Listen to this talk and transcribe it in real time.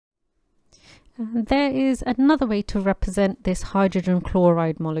There is another way to represent this hydrogen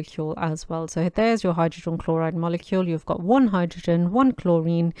chloride molecule as well. So there's your hydrogen chloride molecule. You've got one hydrogen, one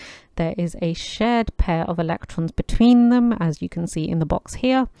chlorine. There is a shared pair of electrons between them, as you can see in the box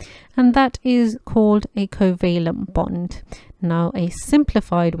here, and that is called a covalent bond. Now, a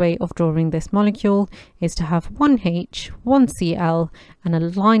simplified way of drawing this molecule is to have one H, one Cl, and a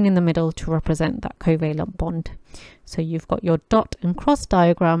line in the middle to represent that covalent bond. So you've got your dot and cross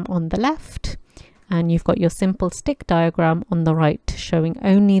diagram on the left, and you've got your simple stick diagram on the right, showing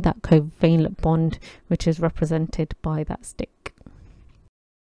only that covalent bond, which is represented by that stick.